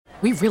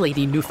We really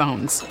need new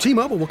phones.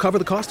 T-Mobile will cover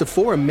the cost of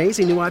 4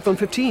 amazing new iPhone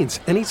 15s,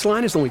 and each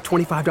line is only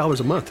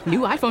 $25 a month. New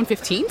iPhone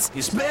 15s?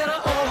 It's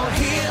better over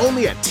here.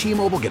 Only at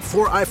T-Mobile, get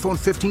 4 iPhone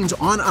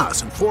 15s on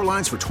us and 4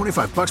 lines for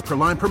 $25 per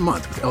line per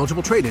month with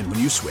eligible trade-in when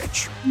you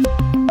switch.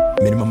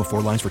 Minimum of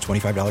 4 lines for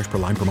 $25 per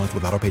line per month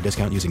with autopay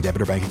discount using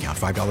debit or bank account.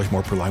 $5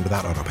 more per line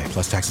without autopay,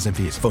 plus taxes and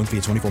fees. Phone fee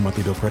at 24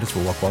 monthly bill credits for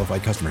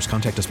well-qualified customers.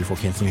 Contact us before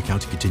canceling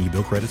account to continue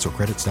bill credits or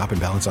credit stop and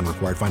balance on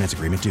required finance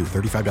agreement due.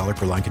 $35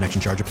 per line connection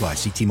charge applies.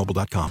 See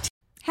T-Mobile.com.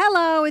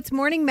 Hello, it's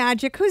Morning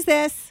Magic. Who's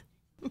this?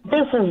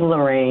 This is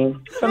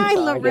Lorraine. Hi,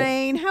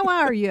 Lorraine. How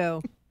are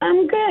you?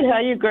 I'm good. How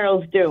you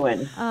girls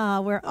doing?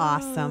 Oh, we're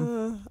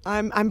awesome.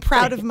 I'm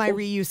proud of my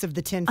reuse of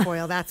the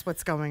tinfoil. That's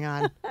what's going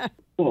on.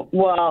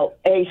 Well,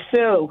 hey,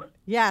 Sue.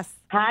 Yes.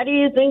 How do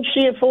you think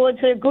she affords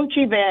her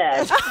Gucci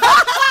bag?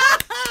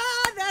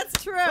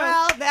 That's true.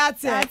 Well,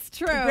 that's it. That's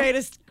true.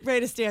 The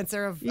greatest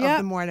answer of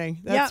the morning.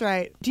 That's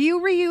right. Do you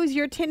reuse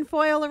your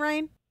tinfoil,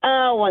 Lorraine?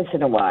 Once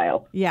in a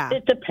while. Yeah.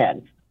 It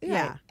depends.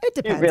 Yeah. It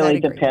depends. It really I'd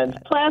agree with depends.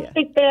 that.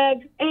 Plastic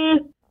bags,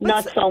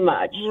 not so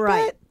much.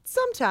 Right. But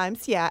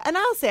sometimes, yeah. And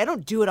I'll say I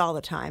don't do it all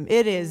the time.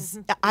 It is,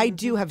 I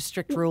do have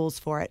strict rules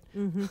for it.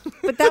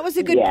 But that was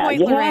a good Yeah, point,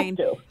 you have Lorraine.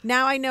 to.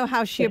 Now I know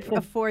how she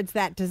affords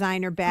that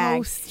designer bag.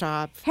 Oh,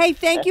 stop. Hey,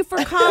 thank you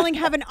for calling.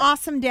 Have an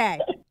awesome day.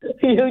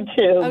 You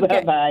too.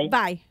 Okay. Bye-bye.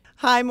 Bye.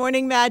 Hi,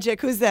 Morning Magic.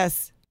 Who's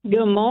this?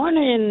 Good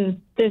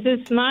morning. This is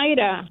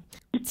Mayra.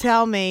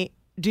 Tell me,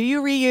 do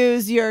you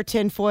reuse your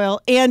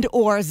tinfoil and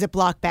or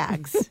Ziploc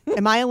bags?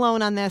 Am I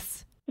alone on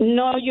this?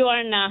 No, you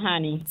are not,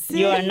 honey. See?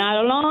 You are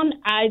not alone.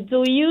 I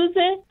do use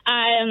it.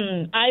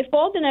 I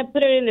fold and I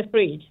put it in the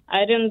fridge.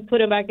 I didn't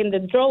put it back in the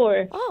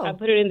drawer. Oh. I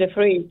put it in the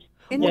fridge.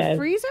 In Yes. the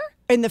freezer?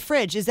 In the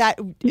fridge. Is that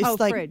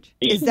Fridge.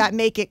 Does that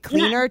make it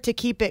cleaner to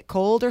keep it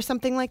cold or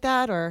something like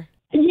that? Or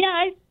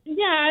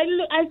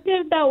I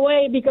feel that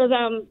way because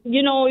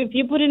if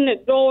you put it in the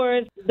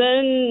drawers,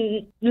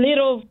 then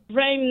little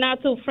friend, not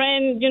so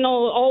friend,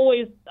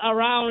 always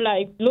around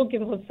like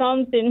looking for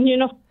something,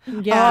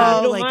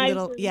 Yeah. Oh, like mice.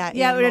 little Yeah, it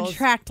would animals,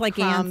 attract like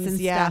crumbs, ants and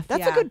yeah. stuff.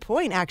 That's yeah. a good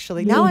point,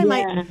 actually. Now I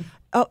might. Yeah.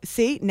 Oh,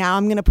 see, now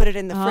I'm going to put it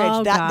in the fridge.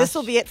 Oh, This gosh.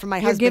 will be it for my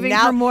You're husband. giving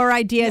now, her more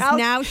ideas. now-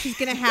 Now she's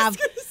going to have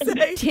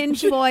say.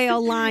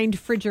 tinfoil lined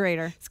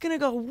refrigerator. It's going to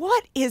go,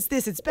 what is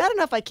this? It's bad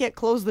enough I can't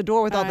close the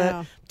door with all I the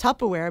know.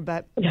 Tupperware,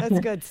 but that's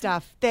good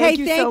stuff. Thank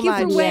you so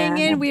much. for weighing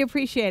Yeah. in. We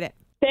appreciate it.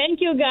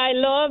 Thank you, guys.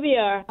 Love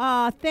you.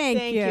 Oh,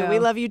 thank you. We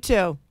love you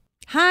too.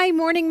 Hi,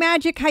 Morning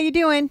Magic. How you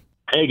doing?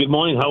 Hey, good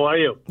morning. How are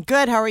you?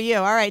 Good. How are you?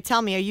 All right.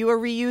 Tell me, are you a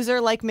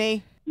reuser like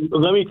me?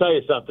 Let me tell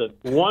you something.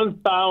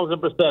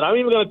 1,000%. I'm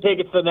even going to take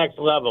it to the next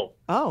level.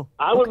 Oh.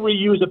 I would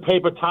reuse a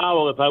paper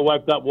towel if I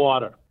wiped up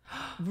water.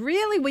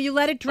 Really? Will you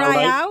let it dry All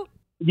right. out?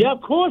 Yeah,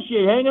 of course.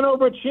 You're hanging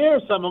over a chair or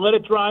something. Let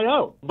it dry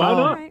out. Why Oh.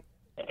 not? All right.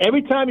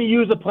 Every time you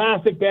use a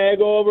plastic bag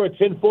over, a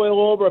tin foil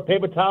over, a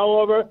paper towel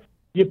over,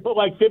 you put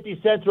like 50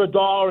 cents or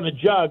 $1 in a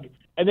jug.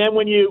 And then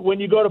when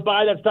you go to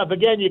buy that stuff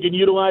again, you can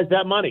utilize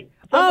that money.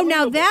 Oh,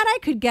 now that I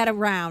could get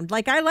around.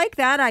 Like, I like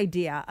that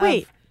idea.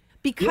 Wait.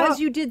 Because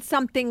Yeah. you did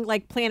something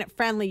like Planet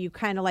Friendly, you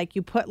kind of like,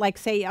 you put like,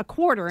 say, a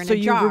quarter in So a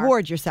you jar.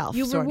 reward yourself.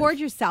 You sort of. reward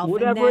yourself. and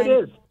Whatever it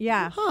then- is.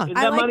 Yeah. Huh. And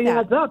I that like money that.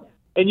 adds up.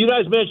 And you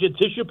guys mentioned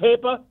tissue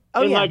paper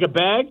Oh, in yeah. like a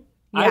bag.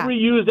 I Yeah.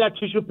 reuse that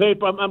tissue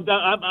paper.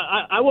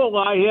 I won't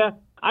lie here.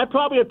 I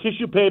probably have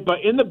tissue paper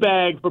in the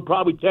bag for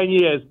probably 10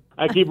 years.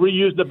 I keep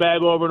reusing the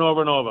bag over and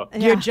over and over.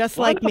 You're just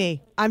like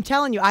me. I'm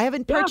telling you, I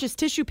haven't purchased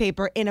tissue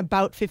paper in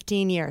about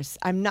 15 years.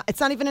 It's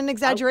not even an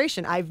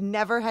exaggeration. I've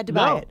never had to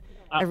buy it.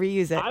 I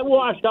reuse it. I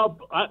washed out.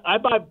 I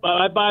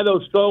buy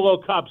those Solo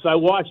cups. I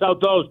wash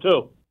out those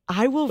too.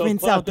 I will Those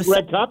rinse out the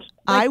plastic red cups.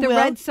 Like I the will.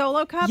 red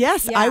Solo cups?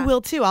 Yes, Yeah. I will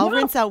too. I'll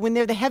rinse out when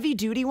they're the heavy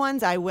duty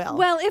ones. I will.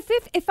 Well,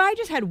 if I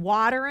just had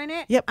water in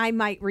it, Yep. I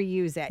might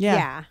reuse it. Yeah.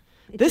 Yeah.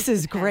 It this just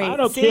is depends. great. I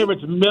don't See? care if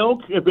it's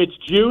milk, if it's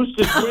juice.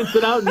 Just rinse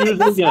it out and use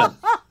it again.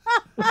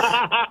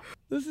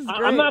 This is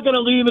great. I'm not going to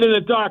leave it in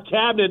a dark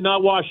cabinet and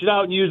not wash it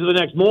out and use it the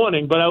next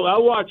morning. But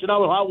I'll wash it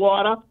out with hot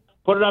water,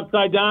 put it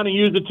upside down, and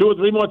use it 2 or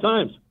 3 more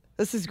times.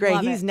 This is great.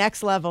 Love He's it.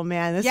 next level,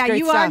 man. This Yeah, is great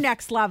you stuff. are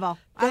next level.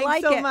 Thanks I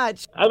like so it.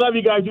 much. I love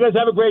you guys. You guys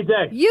have a great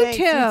day. You Thanks,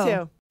 too. You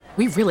too.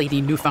 We really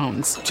need new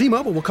phones.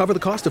 T-Mobile will cover the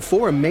cost of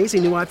 4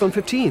 amazing new iPhone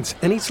 15s,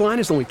 and each line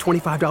is only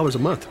 $25 a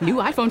month. New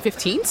iPhone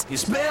 15s?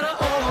 It's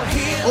better over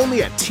here.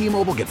 Only at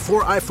T-Mobile, get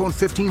 4 iPhone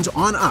 15s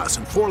on us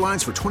and 4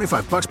 lines for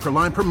 $25 per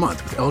line per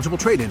month with eligible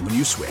trade-in when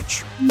you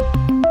switch.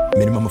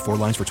 Minimum of 4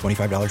 lines for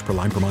 $25 per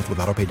line per month with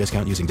autopay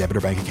discount using debit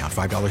or bank account.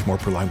 $5 more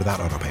per line without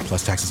autopay,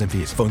 plus taxes and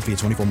fees. Phone fee at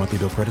 24 monthly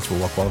bill credits for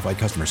well-qualified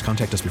customers.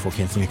 Contact us before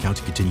canceling account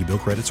to continue bill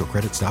credits or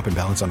credit stop and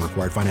balance on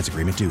required finance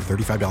agreement due.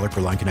 $35 per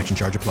line connection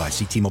charge applies.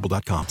 See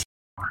T-Mobile.com.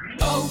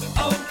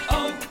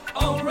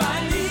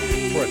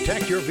 O'Reilly.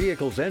 Protect your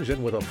vehicle's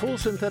engine with a full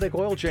synthetic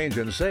oil change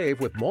and save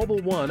with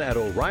Mobil 1 at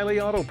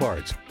O'Reilly Auto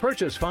Parts.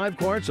 Purchase 5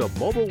 quarts of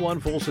Mobil 1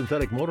 full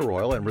synthetic motor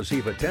oil and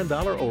receive a $10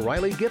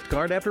 O'Reilly gift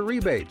card after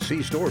rebate.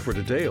 See store for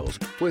details.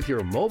 With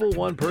your Mobil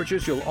 1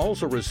 purchase, you'll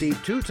also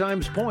receive 2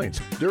 times points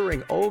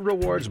during O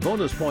Rewards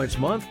Bonus Points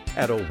Month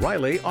at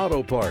O'Reilly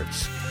Auto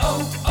Parts.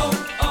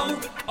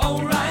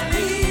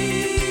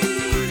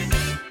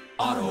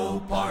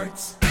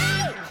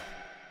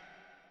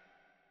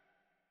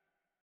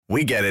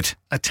 We get it.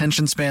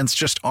 Attention spans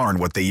just aren't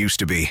what they used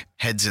to be.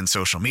 Heads in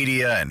social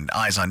media and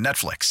eyes on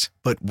Netflix.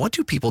 But what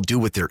do people do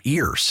with their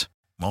ears?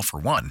 Well, for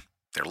one,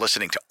 they're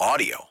listening to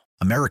audio.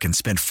 Americans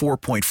spend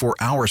 4.4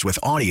 hours with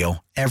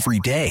audio every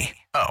day.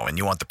 Oh, and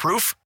you want the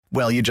proof?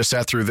 Well, you just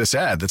sat through this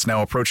ad that's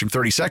now approaching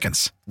 30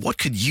 seconds. What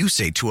could you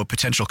say to a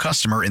potential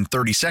customer in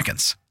 30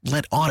 seconds?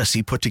 Let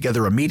Odyssey put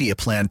together a media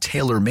plan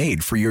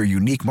tailor-made for your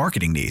unique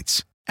marketing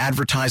needs.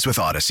 Advertise with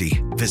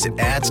Odyssey. Visit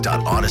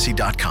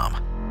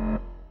ads.odyssey.com.